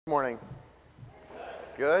Morning.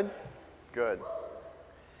 Good? Good.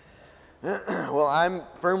 Well, I'm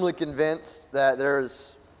firmly convinced that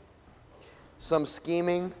there's some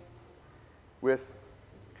scheming with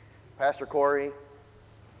Pastor Corey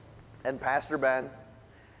and Pastor Ben,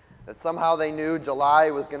 that somehow they knew July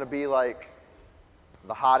was going to be like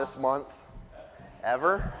the hottest month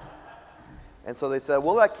ever. And so they said,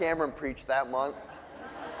 we'll let Cameron preach that month.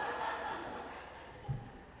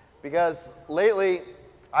 Because lately,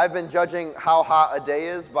 I've been judging how hot a day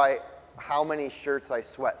is by how many shirts I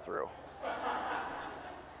sweat through.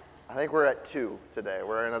 I think we're at 2 today.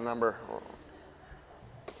 We're in a number.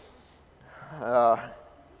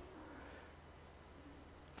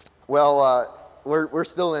 We're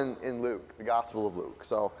still in Luke, the Gospel of Luke.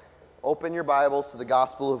 So open your Bibles to the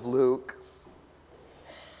Gospel of Luke,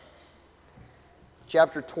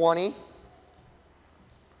 chapter 20.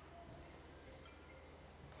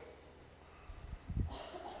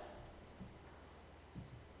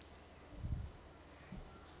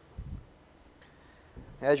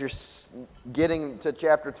 As you're getting to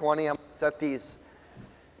chapter 20, I'm going to set these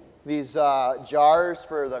jars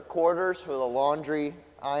for the quarters for the laundry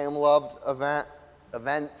I Am Loved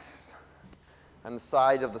events on the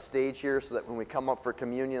side of the stage here, so that when we come up for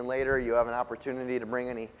communion later, you have an opportunity to bring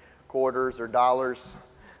any quarters or dollars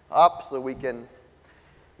up, so we can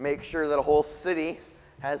make sure that a whole city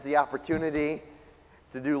has the opportunity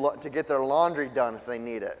to get their laundry done if they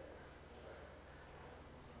need it.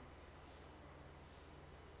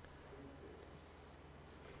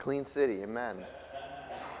 Clean city, amen.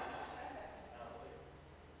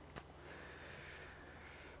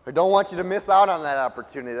 I don't want you to miss out on that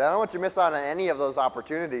opportunity. I don't want you to miss out on any of those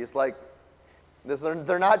opportunities. Like this,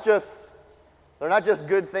 they're not just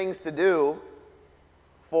good things to do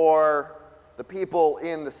for the people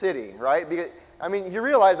in the city, right? Because you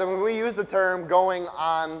realize that when we use the term "going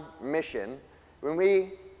on mission," when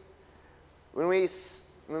we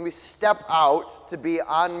step out to be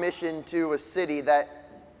on mission to a city, that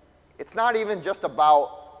it's not even just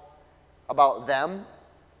about them.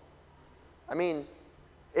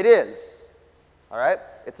 It is. All right?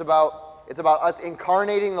 It's about us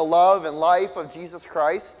incarnating the love and life of Jesus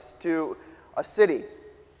Christ to a city,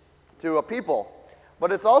 to a people.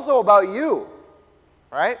 But it's also about you,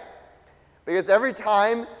 right? Because every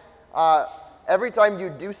time you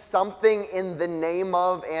do something in the name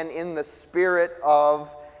of and in the spirit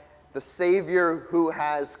of the Savior who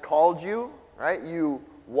has called you, right? You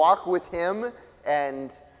walk with Him,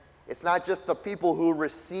 and it's not just the people who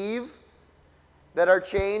receive that are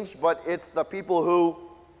changed, but it's the people who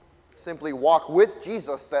simply walk with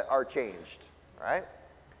Jesus that are changed, right?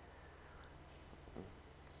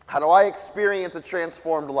 How do I experience a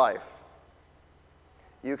transformed life?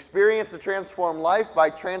 You experience a transformed life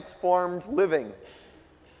by transformed living,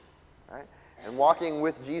 right? And walking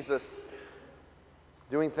with Jesus,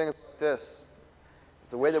 doing things like this.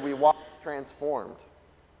 It's the way that we walk transformed.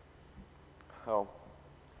 Oh,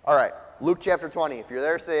 all right. Luke chapter 20. If you're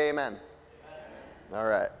there, say amen. Amen. All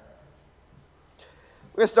right.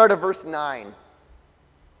 We're going to start at verse 9. I'm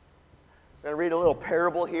going to read a little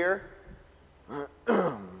parable here.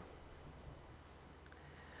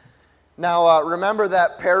 Now, remember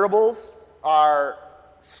that parables are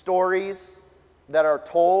stories that are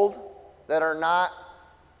told that are not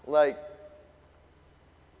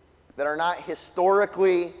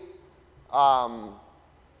historically.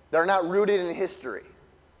 They're not rooted in history.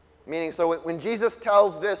 Meaning, so when Jesus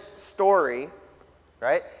tells this story,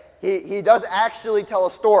 right, he does actually tell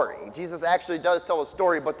a story. Jesus actually does tell a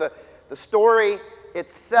story, but the story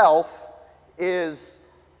itself is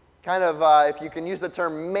kind of, if you can use the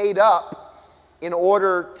term, made up in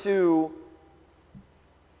order to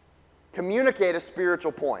communicate a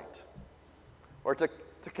spiritual point, or to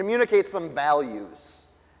communicate some values,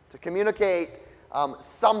 to communicate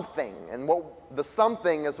something. And what the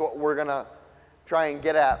something is what we're going to try and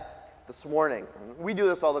get at this morning. We do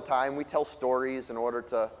this all the time. We tell stories in order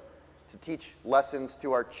to teach lessons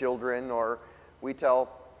to our children, or we tell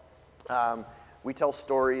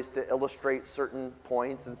stories to illustrate certain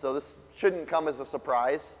points. And so this shouldn't come as a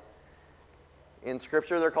surprise. In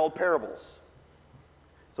Scripture, they're called parables.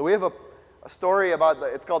 So we have a story about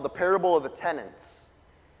it's called the parable of the tenants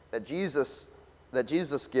that Jesus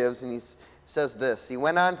gives, and he says this. He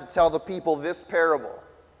went on to tell the people this parable.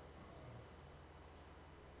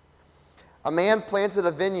 A man planted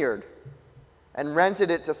a vineyard and rented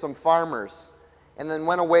it to some farmers, and then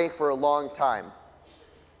went away for a long time.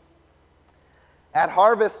 At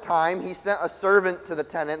harvest time, he sent a servant to the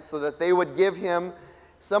tenants so that they would give him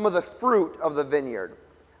some of the fruit of the vineyard.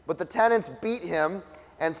 But the tenants beat him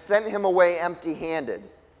and sent him away empty-handed.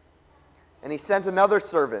 And he sent another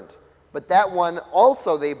servant, but that one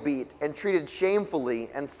also they beat and treated shamefully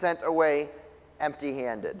and sent away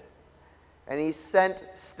empty-handed. And he sent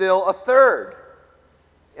still a third,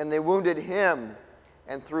 and they wounded him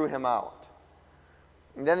and threw him out.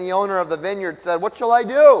 And then the owner of the vineyard said, "What shall I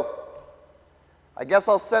do? I guess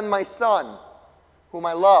I'll send my son, whom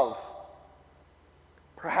I love.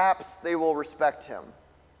 Perhaps they will respect him."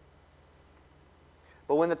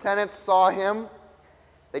 But when the tenants saw him,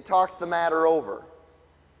 they talked the matter over.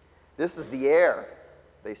 "This is the heir,"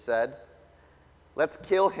 they said. "Let's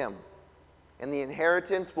kill him, and the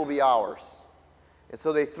inheritance will be ours." And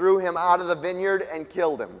so they threw him out of the vineyard and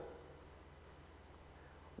killed him.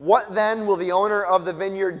 What then will the owner of the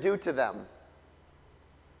vineyard do to them?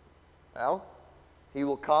 Well, he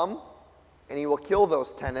will come and he will kill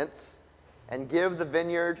those tenants and give the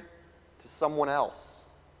vineyard to someone else.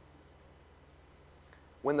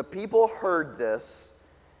 When the people heard this,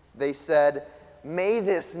 they said, "May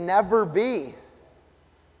this never be."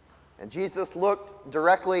 And Jesus looked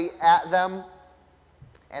directly at them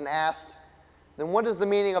and asked, "Then what is the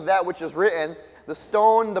meaning of that which is written? The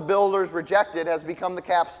stone the builders rejected has become the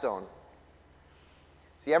capstone.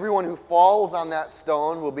 See, everyone who falls on that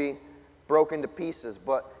stone will be broken to pieces,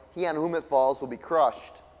 but he on whom it falls will be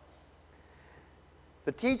crushed."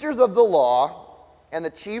 The teachers of the law and the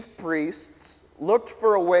chief priests looked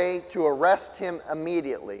for a way to arrest him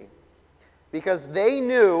immediately, because they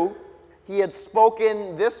knew he had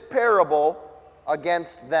spoken this parable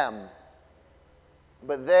against them.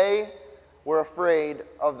 But they were afraid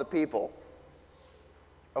of the people.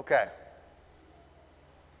 Okay.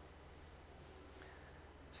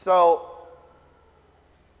 So,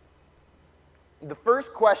 the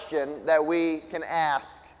first question that we can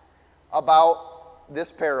ask about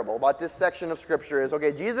this parable, about this section of Scripture is,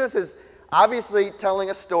 okay, Jesus is obviously telling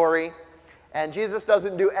a story, and Jesus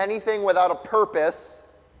doesn't do anything without a purpose.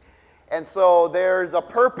 And so there's a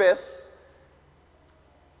purpose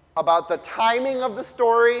about the timing of the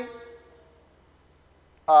story,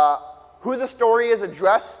 who the story is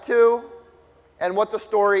addressed to, and what the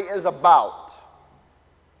story is about.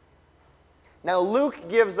 Now, Luke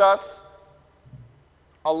gives us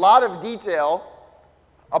a lot of detail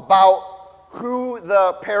about who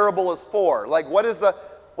the parable is for. Like, what is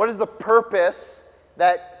the purpose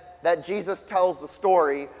that Jesus tells the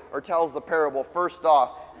story or tells the parable first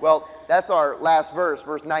off? Well, that's our last verse,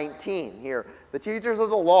 verse 19 here. The teachers of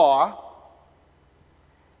the law,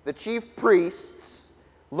 the chief priests,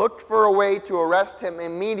 looked for a way to arrest him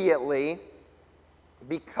immediately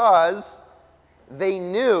because they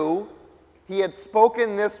knew he had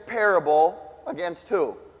spoken this parable against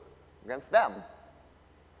who? Against them.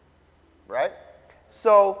 Right?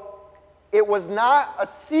 So it was not a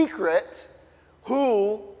secret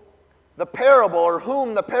who the parable or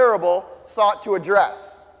whom the parable sought to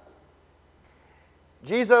address.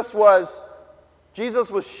 Jesus was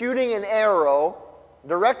shooting an arrow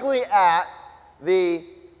directly at the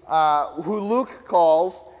who Luke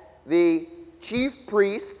calls the chief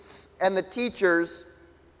priests and the teachers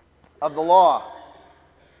of the law.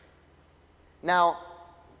 Now,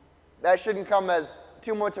 that shouldn't come as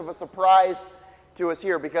too much of a surprise to us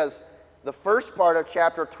here, because the first part of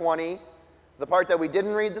chapter 20, the part that we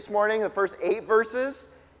didn't read this morning, the first 8 verses,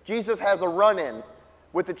 Jesus has a run-in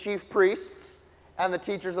with the chief priests and the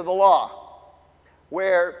teachers of the law,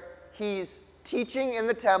 where he's teaching in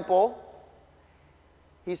the temple,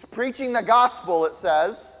 he's preaching the gospel, it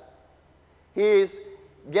says, he's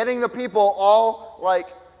getting the people all,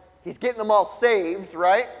 he's getting them all saved,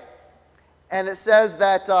 right? And it says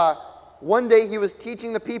that one day he was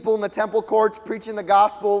teaching the people in the temple courts, preaching the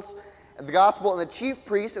gospel, and the chief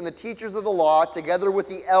priests and the teachers of the law, together with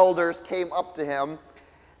the elders, came up to him.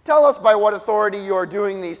 "Tell us by what authority you are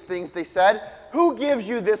doing these things," they said. "Who gives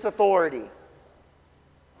you this authority?"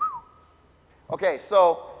 Okay,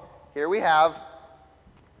 so here we have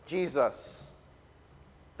Jesus,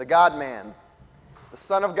 the God-man, the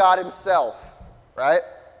Son of God himself, right?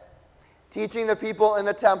 Teaching the people in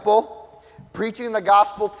the temple, preaching the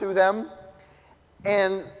gospel to them,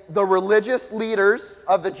 and the religious leaders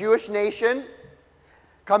of the Jewish nation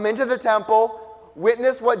come into the temple,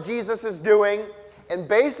 witness what Jesus is doing, and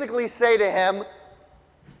basically say to him,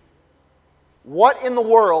 "What in the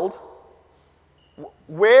world?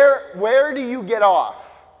 Where do you get off?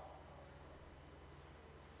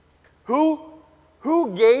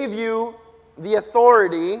 Who gave you the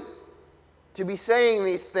authority to be saying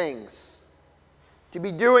these things, to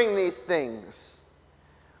be doing these things?"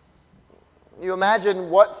 You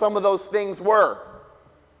imagine what some of those things were.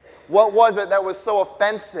 What was it that was so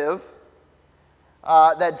offensive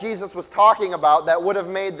that Jesus was talking about that would have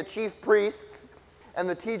made the chief priests and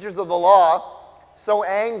the teachers of the law so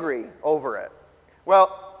angry over it?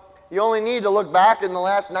 Well, you only need to look back in the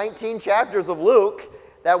last 19 chapters of Luke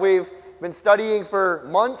that we've been studying for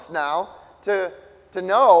months now to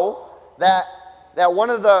know that one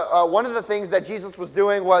of the things that Jesus was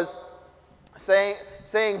doing was saying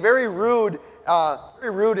very rude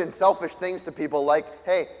and selfish things to people, like,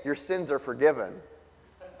 "Hey, your sins are forgiven."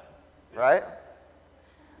 Right?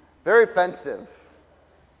 Very offensive.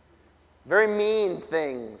 Very mean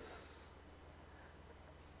things.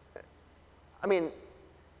 I mean,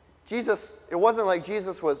 it wasn't like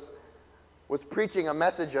Jesus was preaching a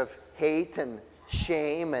message of hate and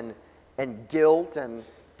shame and guilt and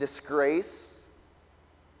disgrace.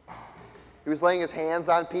 He was laying his hands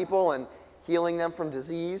on people and healing them from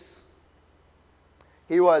disease.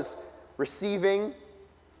 He was receiving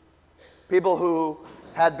people who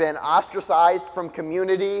had been ostracized from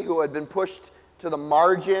community, who had been pushed to the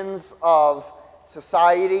margins of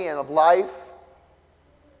society and of life.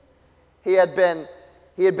 He had been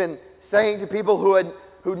saying to people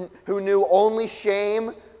who knew only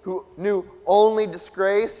shame, who knew only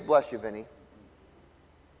disgrace, bless you, Vinny,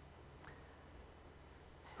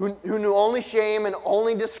 who knew only shame and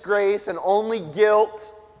only disgrace and only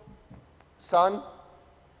guilt, "Son,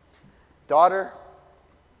 daughter,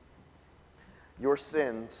 your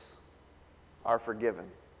sins are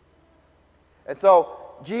forgiven." And so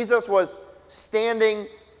Jesus was standing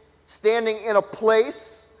in a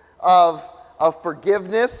place of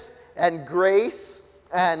forgiveness and grace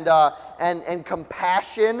and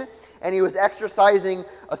compassion, and he was exercising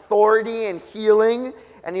authority and healing,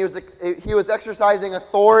 and he was exercising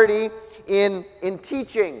authority in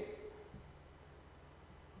teaching.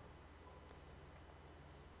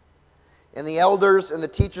 And the elders and the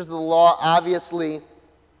teachers of the law obviously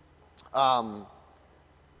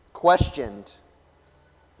questioned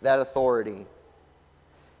that authority.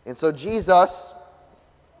 And so Jesus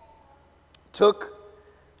took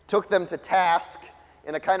them to task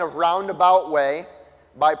in a kind of roundabout way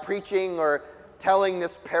by preaching or telling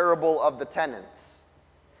this parable of the tenants.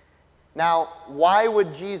 Now, why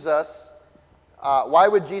would Jesus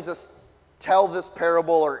tell this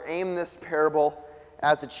parable or aim this parable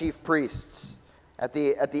at the chief priests, at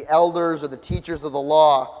the elders or the teachers of the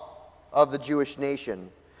law of the Jewish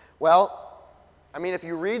nation? Well, I mean, if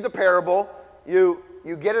you read the parable, you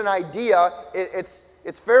get an idea.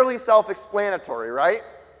 It's fairly self-explanatory, right?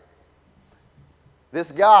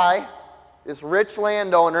 This guy, this rich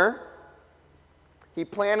landowner, he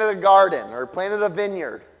planted a garden or planted a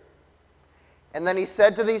vineyard. And then he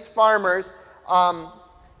said to these farmers, I'm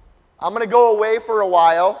going to go away for a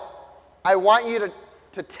while. I want you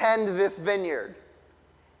to tend this vineyard.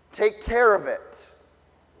 Take care of it.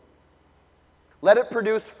 Let it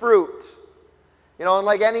produce fruit. You know, and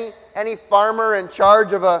like any farmer in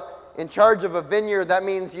charge of a vineyard, that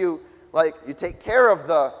means you take care of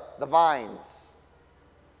the vines.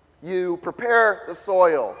 You prepare the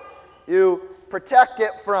soil. You protect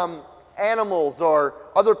it from animals or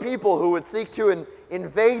other people who would seek to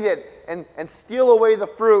invade it and steal away the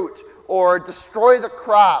fruit or destroy the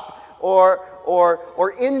crop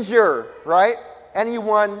or injure, right,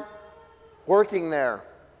 anyone working there.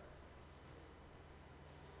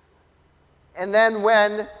 And then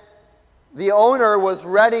when the owner was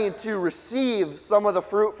ready to receive some of the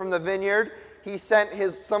fruit from the vineyard, he sent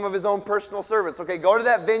some of his own personal servants. Okay, go to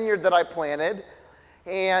that vineyard that I planted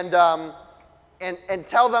and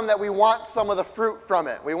tell them that we want some of the fruit from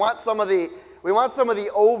it. We want some of the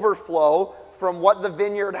overflow from what the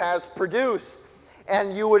vineyard has produced.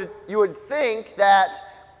 And you would think that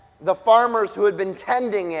the farmers who had been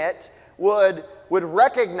tending it would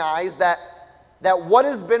recognize that what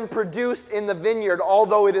has been produced in the vineyard,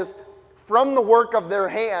 although it is from the work of their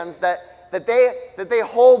hands, that they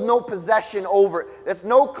hold no possession over it. There's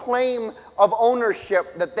no claim of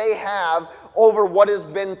ownership that they have over what has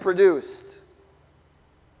been produced.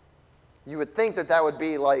 You would think that would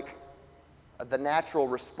be like the natural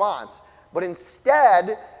response. But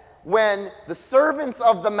instead, when the servants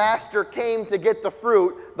of the master came to get the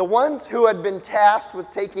fruit, the ones who had been tasked with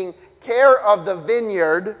taking care of the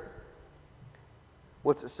vineyard,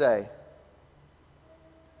 what's it say?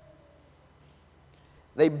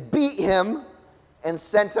 They beat him and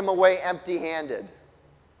sent him away empty-handed.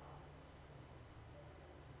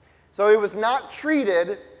 So he was not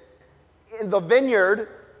treated in the vineyard,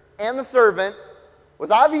 and the servant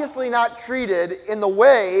was obviously not treated in the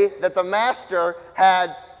way that the master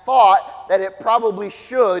had thought that it probably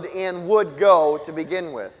should and would go to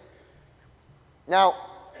begin with. Now,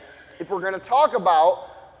 if we're going to talk about,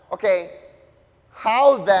 okay,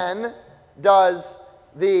 how then does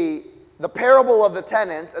the parable of the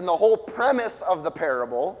tenants and the whole premise of the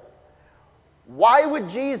parable, why would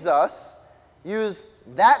Jesus use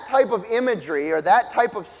that type of imagery or that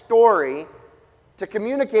type of story to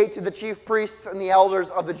communicate to the chief priests and the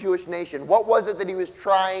elders of the Jewish nation? What was it that he was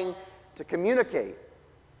trying to communicate?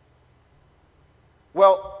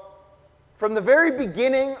 Well, from the very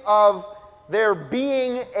beginning of there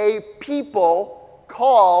being a people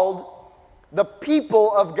called the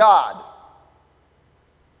people of God.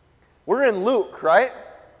 We're in Luke, right?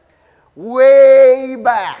 Way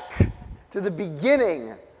back to the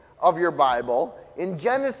beginning of your Bible, in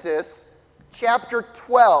Genesis chapter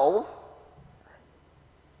 12,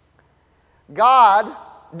 God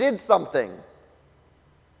did something.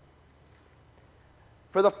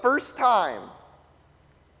 For the first time,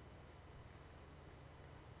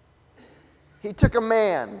 he took a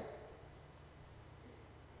man.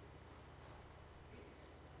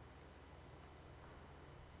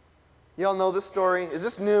 You all know this story? Is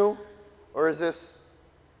this new, or is this?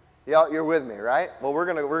 You're with me, right? Well, we're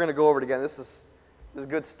gonna go over it again. This is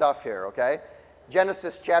good stuff here, okay?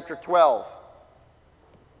 Genesis chapter 12.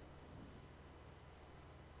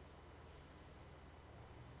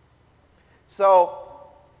 So,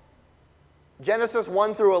 Genesis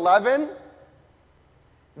 1 through 11,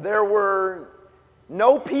 there were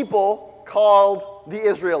no people called the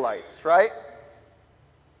Israelites, right?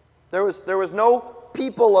 There was no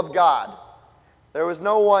people of God. There was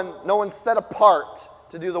no one set apart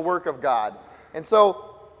to do the work of God. And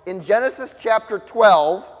so, in Genesis chapter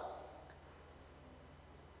 12,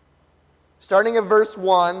 starting at verse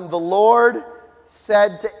 1, the Lord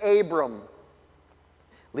said to Abram,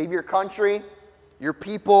 "Leave your country, your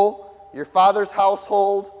people, your father's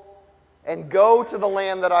household, and go to the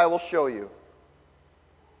land that I will show you.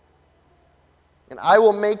 And I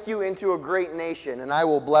will make you into a great nation, and I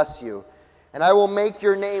will bless you. And I will make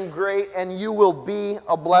your name great, and you will be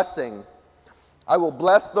a blessing. I will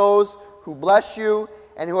bless those who bless you,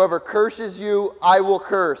 and whoever curses you, I will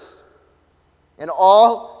curse. And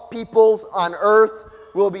all peoples on earth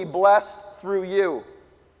will be blessed through you."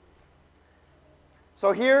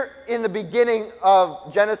 So here in the beginning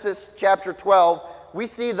of Genesis chapter 12, we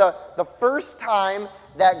see the first time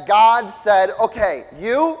that God said, "Okay,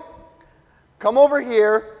 you, come over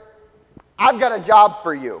here. I've got a job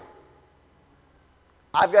for you.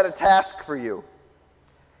 I've got a task for you."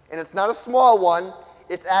 And it's not a small one.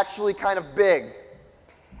 It's actually kind of big.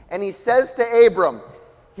 And he says to Abram,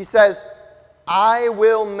 he says, "I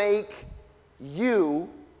will make you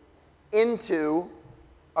into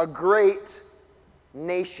a great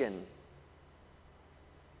nation."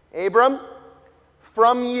 Abram,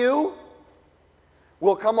 from you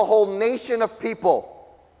will come a whole nation of people.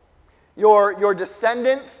 Your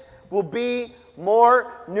descendants will be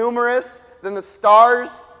more numerous than the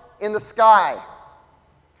stars in the sky.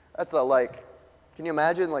 That's can you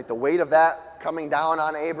imagine the weight of that coming down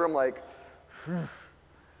on Abram? And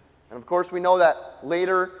of course we know that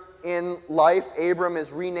later in life, Abram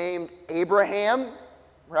is renamed Abraham,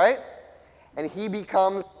 right? And he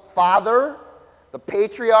becomes father, the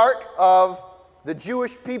patriarch of the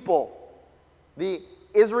Jewish people, the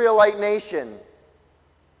Israelite nation.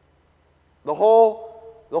 The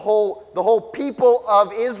whole people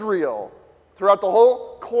of Israel throughout the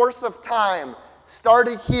whole course of time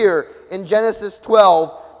started here in Genesis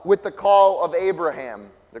 12 with the call of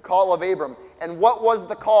Abraham, the call of Abram. And what was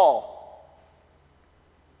the call?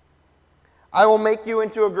 "I will make you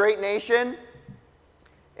into a great nation,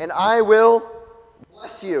 and I will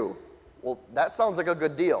bless you." Well, that sounds like a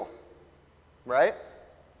good deal, right?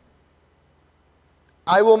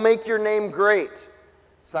 "I will make your name great."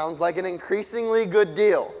 Sounds like an increasingly good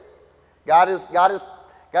deal. God is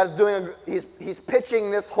doing. He's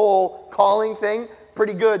pitching this whole calling thing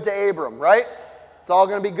pretty good to Abram, right? It's all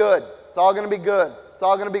going to be good. It's all going to be good. It's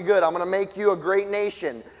all going to be good. I'm going to make you a great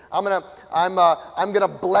nation. I'm gonna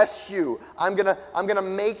bless you. I'm gonna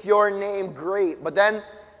make your name great. But then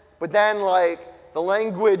the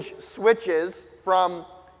language switches from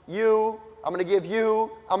you. I'm gonna give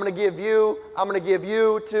you. I'm gonna give you. I'm gonna give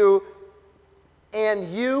you to. And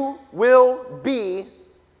you will be,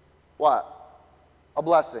 what? A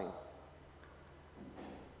blessing.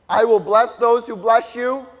 "I will bless those who bless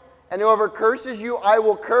you, and whoever curses you, I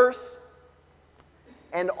will curse.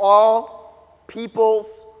 And all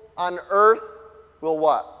peoples on earth will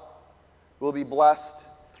what? Will be blessed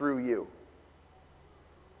through you."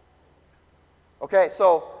 Okay,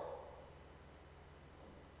 so,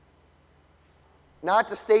 not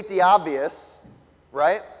to state the obvious,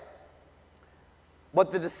 right?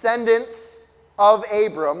 But the descendants of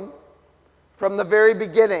Abram from the very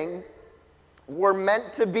beginning, were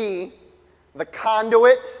meant to be the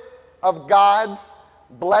conduit of God's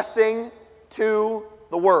blessing to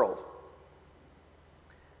the world.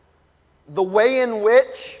 The way in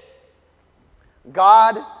which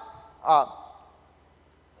God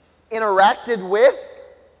interacted with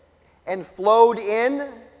and flowed in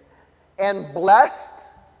and blessed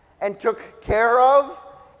and took care of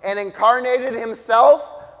and incarnated himself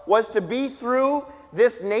was to be through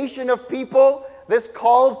this nation of people, this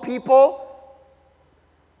called people,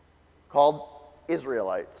 called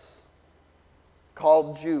Israelites,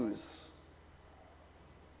 called Jews.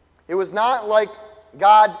 It was not like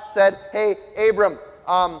God said, hey, Abram,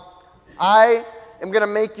 I am going to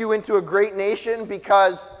make you into a great nation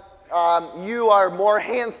because you are more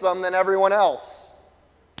handsome than everyone else.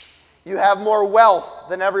 You have more wealth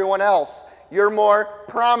than everyone else. You're more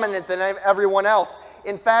prominent than everyone else.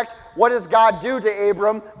 In fact, what does God do to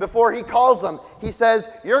Abram before he calls him? He says,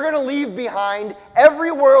 you're going to leave behind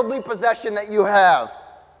every worldly possession that you have.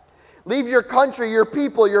 Leave your country, your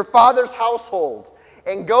people, your father's household,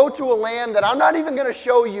 and go to a land that I'm not even going to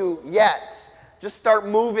show you yet. Just start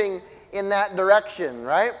moving in that direction,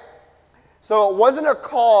 right? So it wasn't a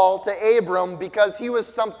call to Abram because he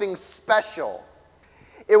was something special.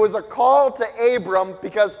 It was a call to Abram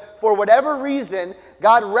because for whatever reason,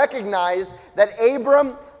 God recognized that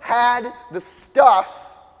Abram had the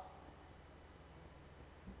stuff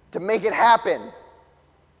to make it happen.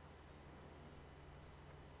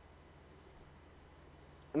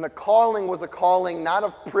 And the calling was a calling not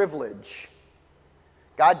of privilege.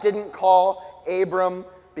 God didn't call Abram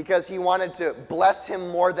because he wanted to bless him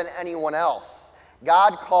more than anyone else.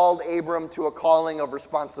 God called Abram to a calling of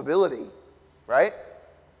responsibility, right?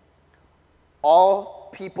 All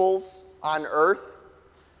peoples on earth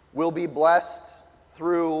will be blessed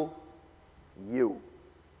through you.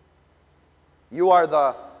 You are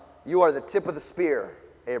the tip of the spear,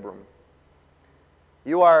 Abram.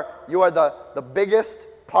 You are the biggest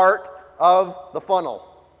part of the funnel.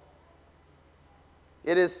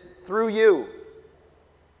 It is through you.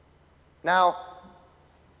 Now,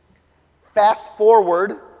 fast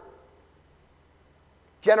forward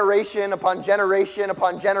generation upon generation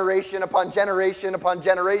upon generation upon generation upon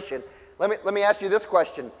generation. Let me ask you this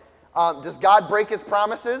question. Does God break his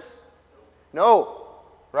promises? No,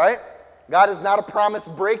 right? God is not a promise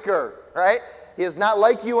breaker, right? He is not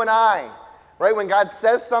like you and I, right? When God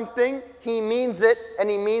says something, he means it, and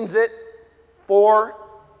he means it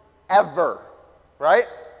forever, right?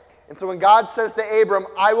 And so when God says to Abram,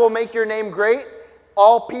 I will make your name great,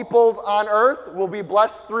 all peoples on earth will be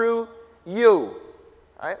blessed through you,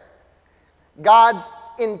 right? God's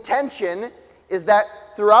intention is that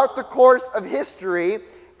throughout the course of history,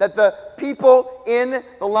 that the people in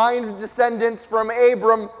the line of descendants from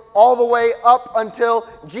Abram all the way up until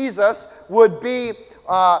Jesus would be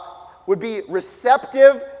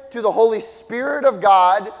receptive to the Holy Spirit of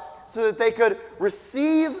God so that they could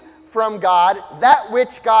receive from God that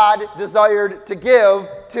which God desired to give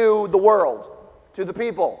to the world, to the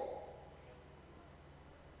people.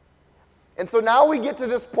 And so now we get to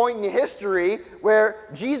this point in history where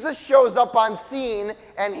Jesus shows up on scene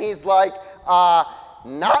and he's like,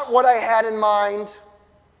 not what I had in mind.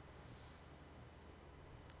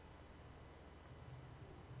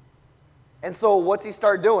 And so what's he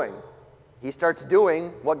start doing? He starts doing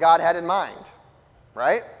what God had in mind,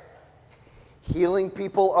 right? Healing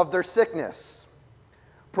people of their sickness,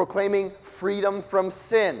 proclaiming freedom from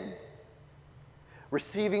sin,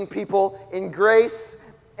 receiving people in grace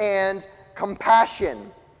and compassion,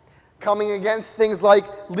 coming against things like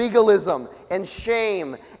legalism and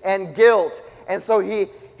shame and guilt. And so he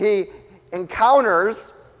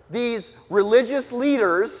encounters these religious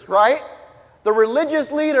leaders, right? The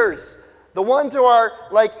religious leaders, the ones who are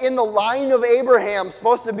like in the line of Abraham,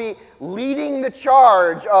 supposed to be leading the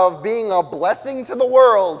charge of being a blessing to the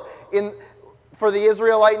world for the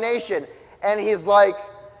Israelite nation. And he's like,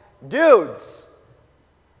 dudes,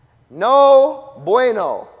 no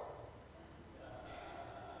bueno.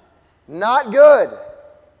 Not good.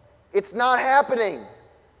 It's not happening.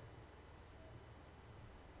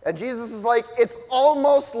 And Jesus is like, it's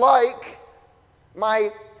almost like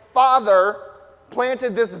my father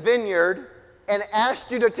planted this vineyard and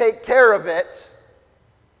asked you to take care of it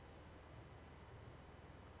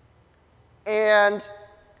and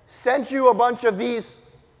sent you a bunch of these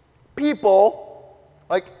people,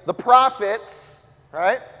 like the prophets,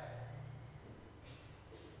 right?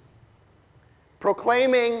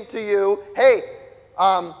 Proclaiming to you, hey,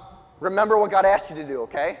 remember what God asked you to do,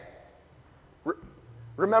 okay?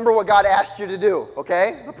 Remember what God asked you to do,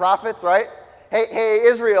 okay? The prophets, right? Hey,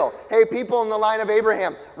 Israel. Hey, people in the line of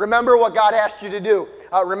Abraham. Remember what God asked you to do.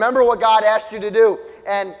 Remember what God asked you to do.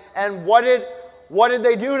 And what did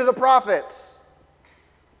they do to the prophets?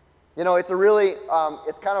 You know, it's a really,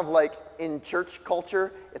 it's kind of like in church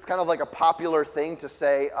culture, it's kind of like a popular thing to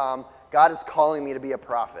say, God is calling me to be a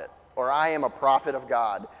prophet, or I am a prophet of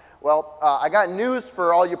God. Well, I got news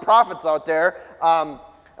for all you prophets out there.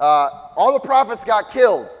 All the prophets got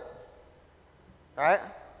killed, right?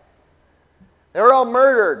 They were all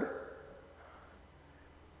murdered.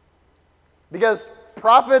 Because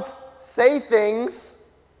prophets say things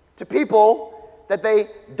to people that they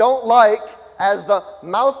don't like as the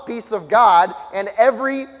mouthpiece of God, and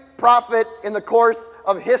every prophet in the course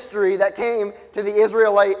of history that came to the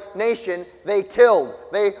Israelite nation, they killed,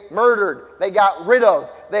 they murdered, they got rid of,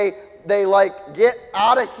 they like, get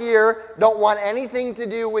out of here, don't want anything to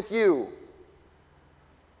do with you.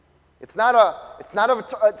 It's not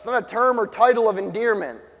a term or title of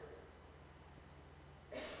endearment.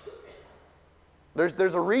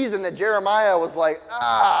 There's a reason that Jeremiah was like,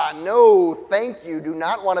 no, thank you, do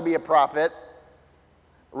not want to be a prophet.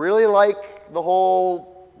 Really like the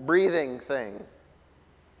whole breathing thing.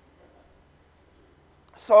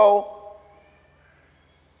 So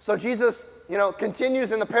Jesus,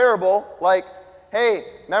 continues in the parable like, hey,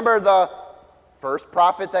 remember the first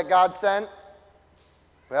prophet that God sent?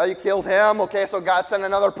 Well, you killed him. Okay, so God sent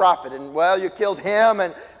another prophet. And, well, you killed him.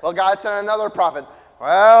 And, well, God sent another prophet.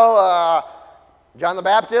 Well, John the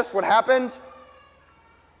Baptist, what happened?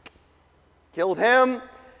 Killed him.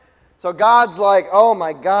 So God's like, oh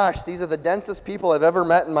my gosh, these are the densest people I've ever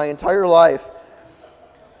met in my entire life.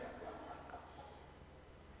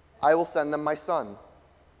 I will send them my son.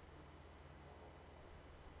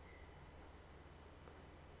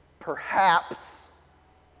 Perhaps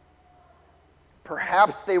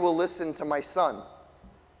they will listen to my son.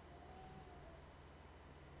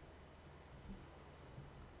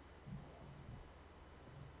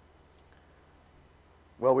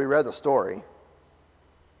 Well, we read the story.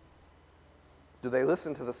 Do they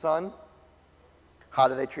listen to the son? How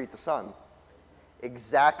do they treat the son?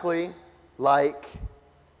 Exactly like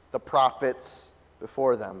the prophets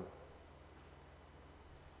before them.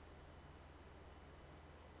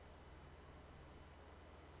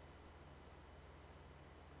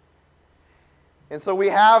 And so we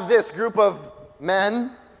have this group of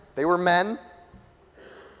men. They were men.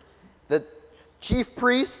 The chief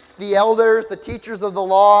priests, the elders, the teachers of the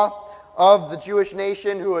law of the Jewish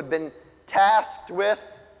nation who had been tasked with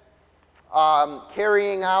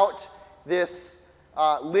carrying out this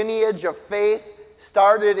lineage of faith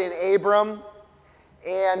started in Abram.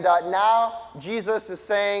 And now Jesus is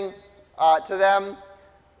saying to them,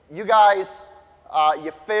 you guys,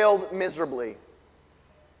 you failed miserably.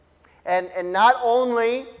 And not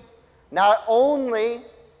only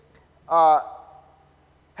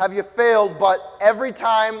have you failed, but every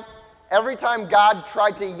time God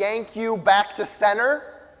tried to yank you back to center,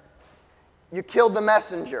 you killed the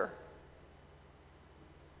messenger.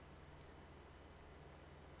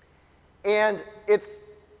 And it's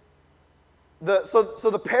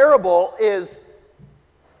the parable is,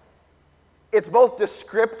 it's both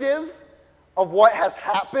descriptive of what has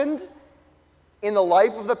happened in the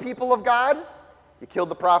life of the people of God. You killed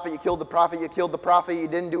the prophet, you killed the prophet, you killed the prophet, you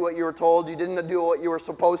didn't do what you were told, you didn't do what you were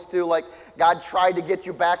supposed to. Like, God tried to get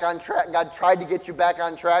you back on track,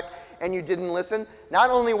 and you didn't listen. Not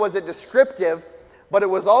only was it descriptive, but it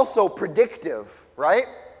was also predictive, right?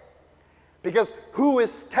 Because who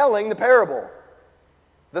is telling the parable?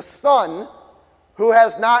 The son who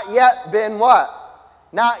has not yet been what?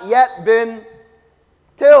 Not yet been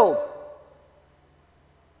killed.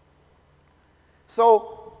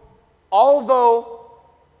 So, although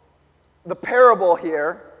the parable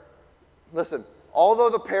here, listen, although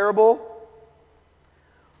the parable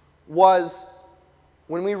was,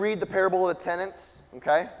 when we read the parable of the tenants,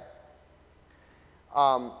 okay,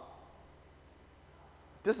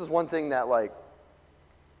 this is one thing that, like,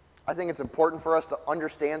 I think it's important for us to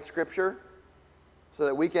understand Scripture so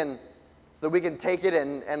that we can take it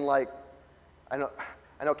and like, I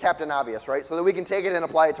know Captain Obvious, right? So that we can take it and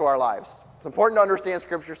apply it to our lives. It's important to understand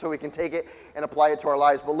Scripture so we can take it and apply it to our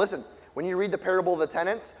lives. But listen, when you read the parable of the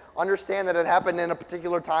tenants, understand that it happened in a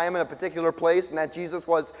particular time, in a particular place, and that Jesus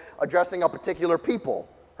was addressing a particular people,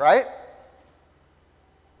 right?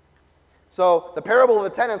 So the parable of the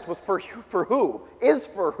tenants was for who? Is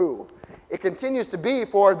for who? It continues to be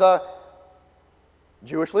for the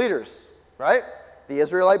Jewish leaders, right? The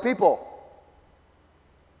Israelite people,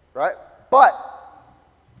 right? But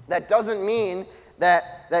that doesn't mean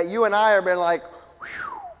that you and I have been like,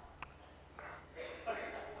 whew.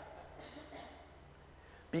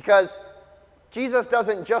 Because Jesus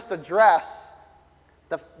doesn't just address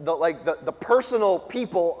the personal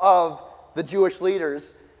people of the Jewish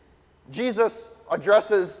leaders. Jesus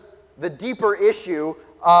addresses the deeper issue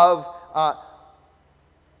of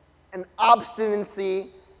an obstinacy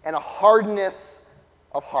and a hardness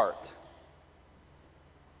of heart.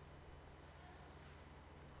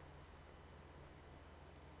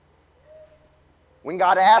 When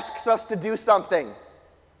God asks us to do something,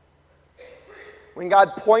 when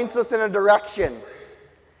God points us in a direction,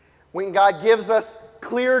 when God gives us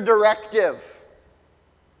clear directive,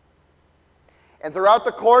 and throughout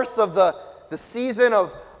the course of the season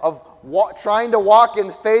of trying to walk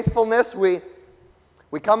in faithfulness, we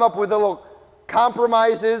come up with little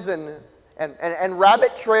compromises and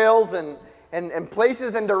rabbit trails and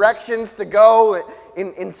places and directions to go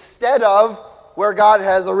instead of where God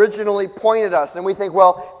has originally pointed us. And we think,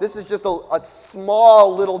 well, this is just a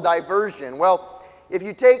small little diversion. Well, if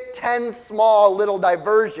you take 10 small little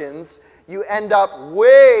diversions, you end up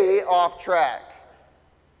way off track.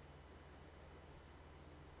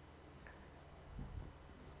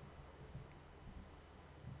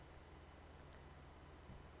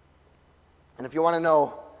 And if you want to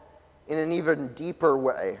know in an even deeper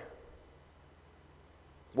way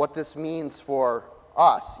what this means for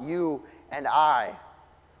us, you and I,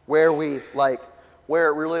 where it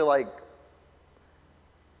really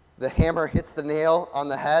the hammer hits the nail on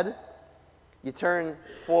the head, you turn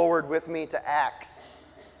forward with me to Acts.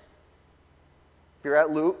 If you're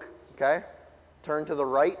at Luke, okay, turn to the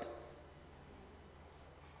right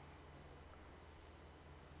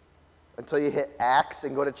until you hit Acts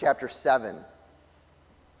and go to chapter 7.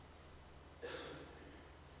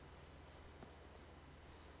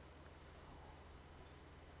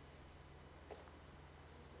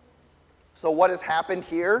 So what has happened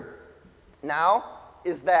here now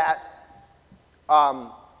is that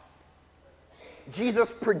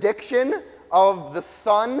Jesus' prediction of the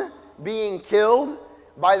son being killed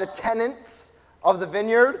by the tenants of the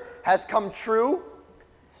vineyard has come true.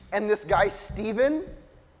 And this guy Stephen,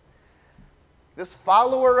 this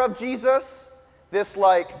follower of Jesus, this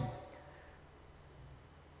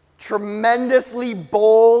tremendously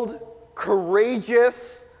bold,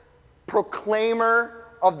 courageous proclaimer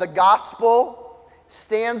of the gospel,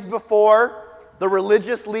 stands before the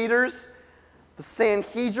religious leaders, the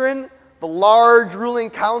Sanhedrin, the large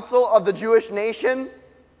ruling council of the Jewish nation,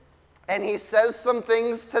 and he says some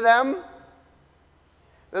things to them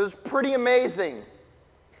that is pretty amazing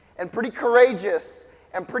and pretty courageous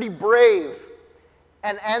and pretty brave,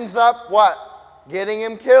 and ends up what? Getting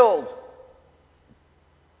him killed.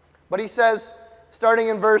 But he says, starting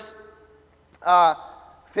in verse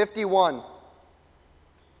 51,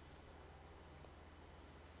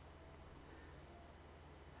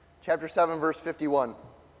 chapter 7, verse 51.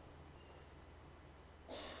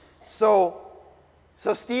 So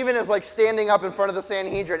Stephen is standing up in front of the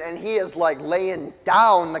Sanhedrin, and he is laying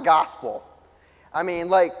down the gospel. I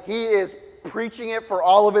mean, he is preaching it for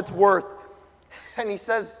all of its worth. And he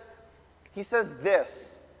says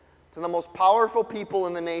this to the most powerful people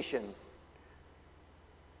in the nation.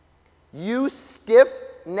 You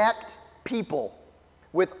stiff-necked people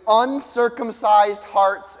with uncircumcised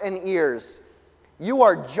hearts and ears, you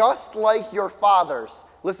are just like your fathers.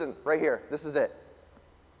 Listen, right here. This is it.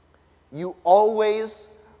 You always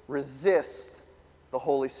resist the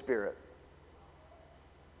Holy Spirit.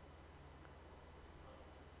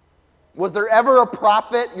 Was there ever a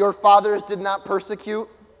prophet your fathers did not persecute?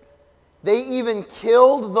 They even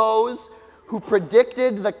killed those who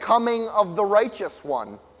predicted the coming of the righteous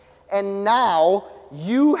one. And now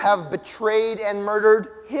you have betrayed and murdered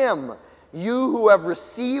him. You who have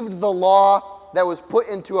received the law that was put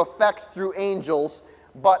into effect through angels,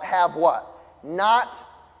 but have what? Not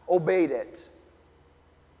obeyed it.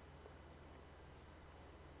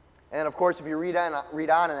 And of course, if you read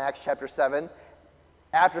on in Acts chapter 7,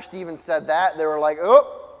 after Stephen said that, they were like,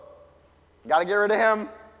 oh, got to get rid of him.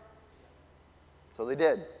 So they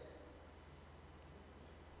did.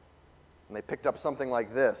 And they picked up something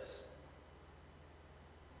like this.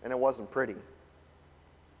 And it wasn't pretty.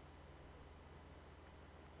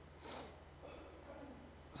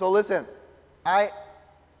 So listen,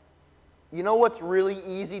 you know what's really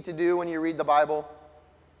easy to do when you read the Bible?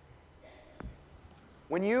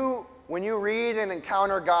 When you read and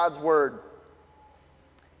encounter God's Word,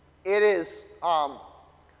 it is,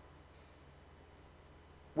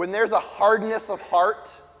 when there's a hardness of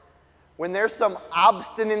heart, when there's some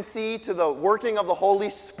obstinacy to the working of the Holy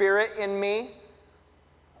Spirit in me,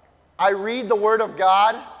 I read the Word of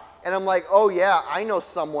God, and I'm like, oh yeah, I know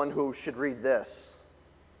someone who should read this.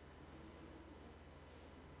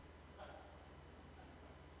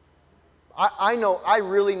 I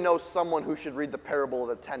really know someone who should read the parable of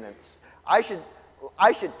the tenants. I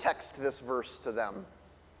should text this verse to them.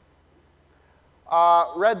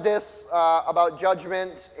 Read this about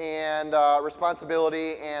judgment and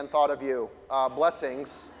responsibility and thought of you.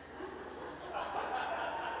 Blessings.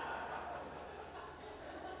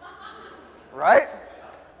 Right?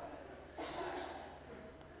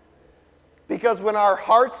 Because when our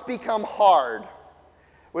hearts become hard,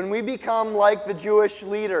 when we become like the Jewish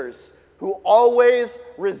leaders who always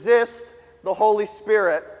resist the Holy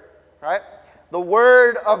Spirit, right? The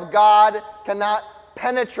Word of God cannot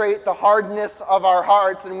penetrate the hardness of our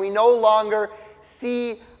hearts, and we no longer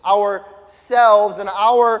see ourselves and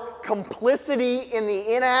our complicity in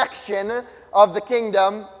the inaction of the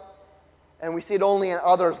kingdom, and we see it only in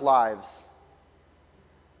others' lives.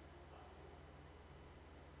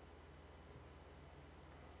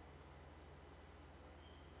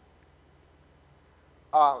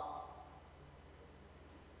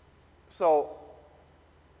 So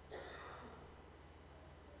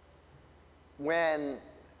when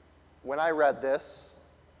I read this,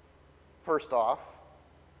 first off,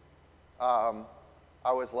 I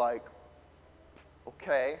was like,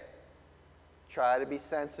 okay, try to be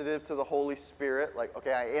sensitive to the Holy Spirit. Like,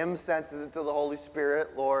 okay, I am sensitive to the Holy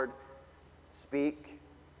Spirit. Lord, speak.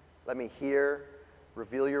 Let me hear.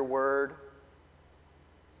 Reveal your word.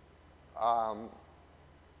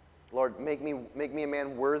 Lord, make me a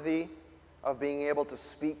man worthy of being able to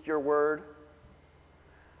speak your word.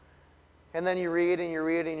 And then you read and you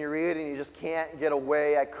read and you read and you just can't get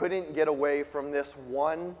away. I couldn't get away from this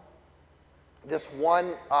one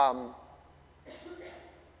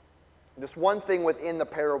thing within the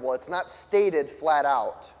parable. It's not stated flat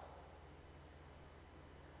out,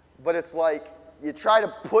 but it's like you try to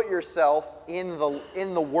put yourself in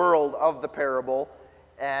the world of the parable,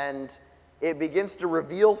 and it begins to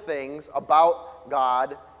reveal things about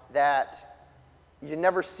God that you've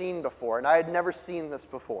never seen before. And I had never seen this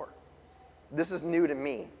before. This is new to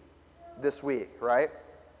me this week, right?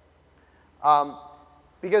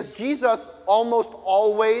 Because Jesus almost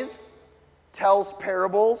always tells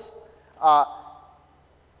parables,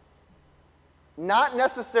 not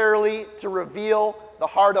necessarily to reveal the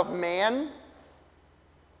heart of man,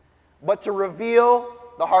 but to reveal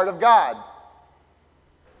the heart of God.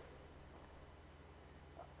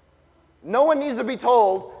 No one needs to be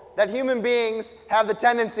told that human beings have the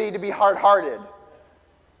tendency to be hard-hearted.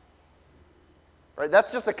 Right?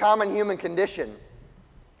 That's just a common human condition.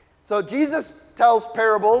 So Jesus tells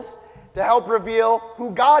parables to help reveal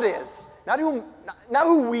who God is, not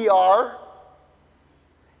who we are.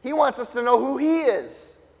 He wants us to know who He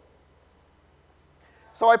is.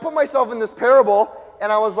 So I put myself in this parable,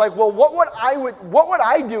 and I was like, well, what would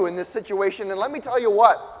I do in this situation? And let me tell you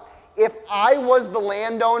what, if I was the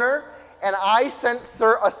landowner and I sent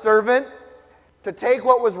a servant to take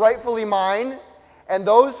what was rightfully mine, and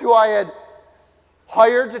those who I had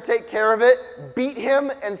hired to take care of it beat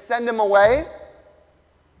him and send him away,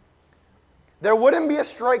 there wouldn't be a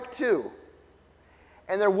strike 2,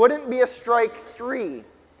 and there wouldn't be a strike 3,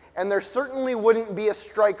 and there certainly wouldn't be a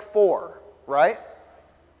strike 4, right?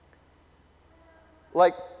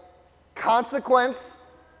 Like, consequence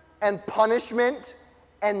and punishment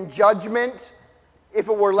and judgment, if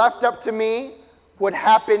it were left up to me, would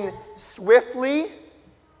happen swiftly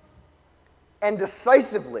and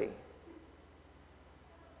decisively.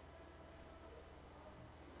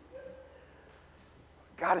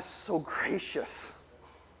 God is so gracious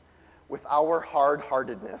with our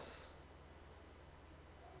hard-heartedness.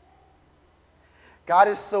 God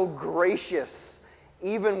is so gracious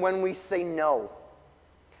even when we say no.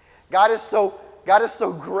 God is so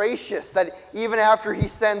gracious that even after He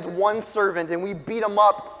sends one servant and we beat him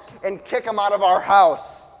up and kick him out of our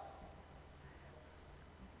house,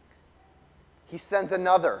 He sends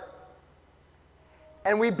another.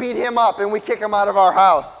 And we beat him up and we kick him out of our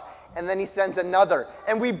house. And then He sends another.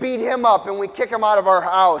 And we beat him up and we kick him out of our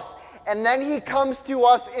house. And then He comes to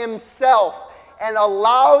us Himself and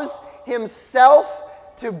allows Himself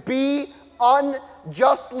to be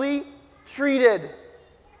unjustly treated.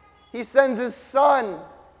 He sends His Son.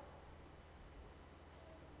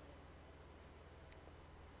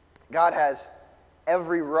 God has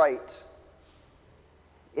every right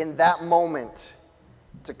in that moment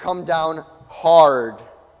to come down hard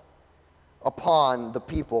upon the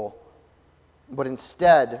people. But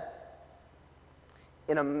instead,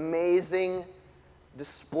 an amazing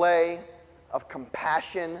display of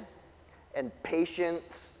compassion and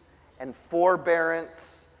patience and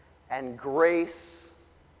forbearance and grace,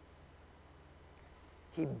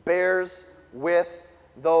 He bears with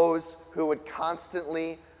those who would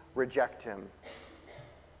constantly reject him.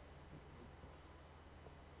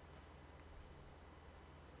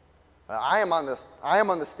 I am on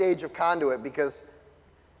the stage of Conduit because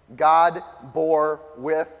God bore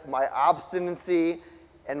with my obstinacy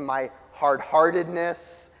and my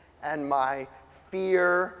hard-heartedness and my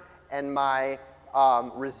fear and my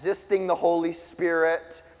resisting the Holy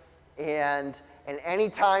Spirit. And any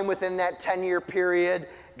time within that 10-year period,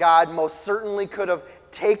 God most certainly could have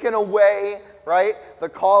taken away, right, the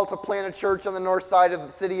call to plant a church on the north side of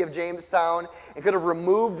the city of Jamestown, and could have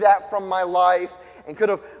removed that from my life, and could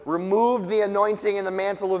have removed the anointing and the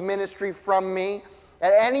mantle of ministry from me.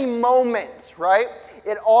 At any moment, right,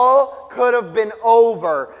 it all could have been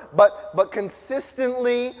over. But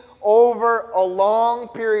consistently, over a long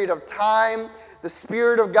period of time, the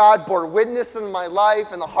Spirit of God bore witness in my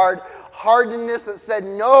life, and the hardness that said,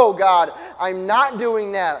 no, God, I'm not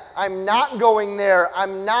doing that. I'm not going there.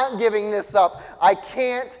 I'm not giving this up. I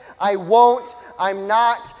can't. I won't. I'm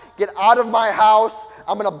not. Get out of my house.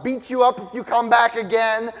 I'm going to beat you up if you come back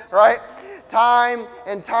again, right? Time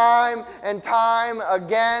and time and time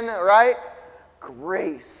again, right?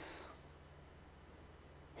 Grace.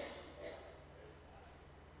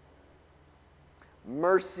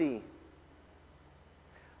 Mercy.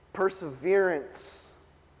 Perseverance.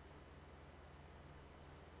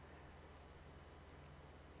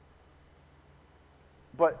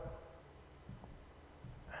 But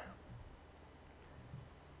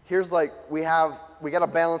here's we got to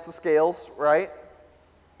balance the scales, right?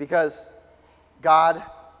 Because God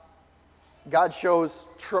shows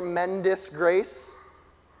tremendous grace,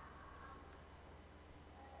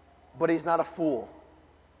 but he's not a fool.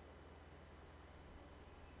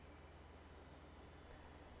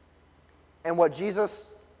 And what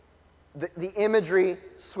Jesus, the imagery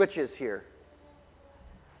switches here.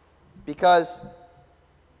 Because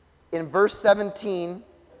in verse 17,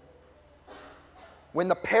 when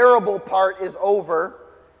the parable part is over,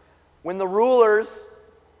 when the rulers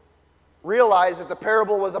realized that the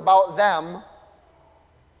parable was about them,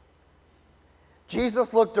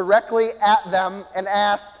 Jesus looked directly at them and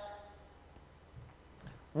asked,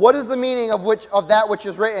 what is the meaning of that which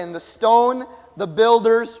is written? The stone the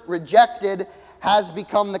builders rejected has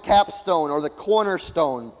become the capstone or the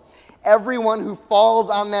cornerstone. Everyone who falls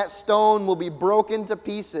on that stone will be broken to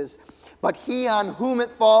pieces, but he on whom it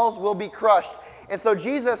falls will be crushed. And so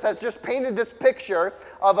Jesus has just painted this picture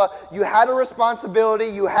of you had a responsibility,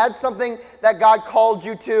 you had something that God called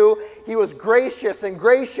you to. He was gracious and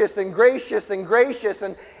gracious and gracious and gracious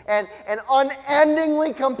and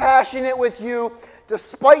unendingly compassionate with you,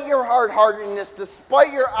 despite your hard-heartedness,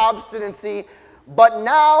 despite your obstinacy. But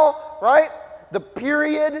now, right, the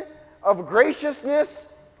period of graciousness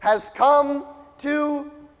has come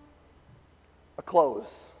to a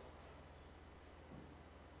close.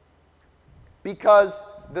 Because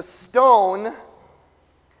the stone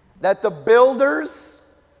that the builders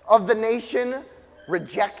of the nation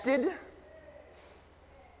rejected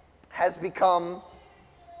has become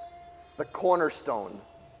the cornerstone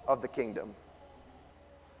of the kingdom.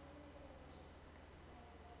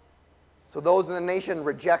 So those in the nation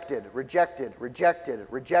rejected,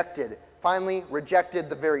 finally rejected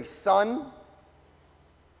the very Son.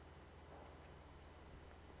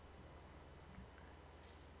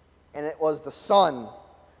 And it was the Son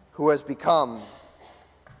who has become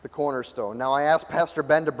the cornerstone. Now, I asked Pastor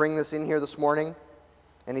Ben to bring this in here this morning,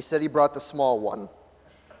 and he said he brought the small one.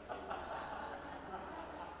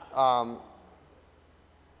 I'm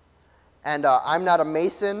not a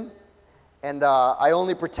mason, and I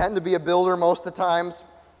only pretend to be a builder most of the times,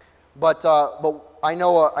 but I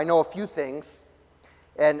know a few things,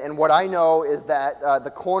 and what I know is that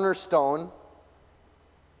the cornerstone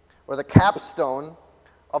or the capstone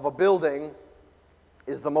of a building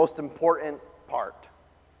is the most important part.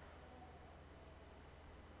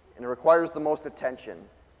 And it requires the most attention.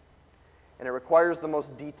 And it requires the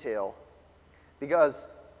most detail. Because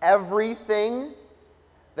everything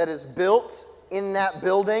that is built in that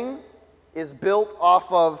building is built off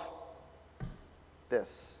of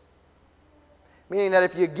this. Meaning that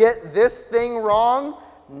if you get this thing wrong,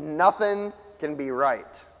 nothing can be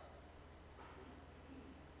right.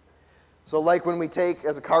 So like when we take,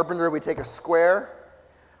 as a carpenter, we take a square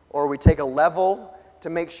or we take a level to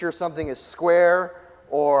make sure something is square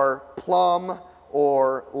or plumb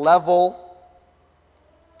or level.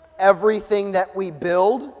 Everything that we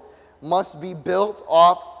build must be built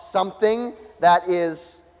off something that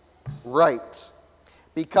is right.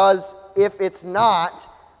 Because if it's not,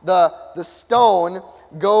 the stone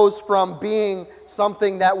goes from being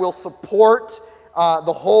something that will support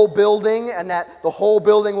the whole building, and that the whole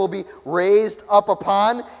building will be raised up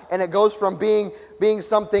upon. And it goes from being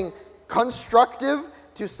something constructive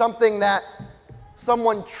to something that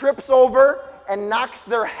someone trips over and knocks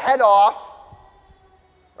their head off,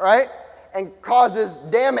 right? And causes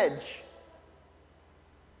damage.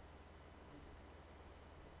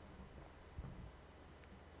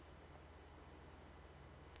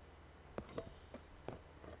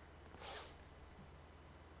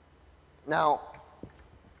 Now,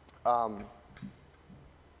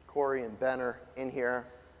 Corey and Ben are in here.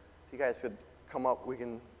 If you guys could come up, we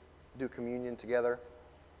can do communion together.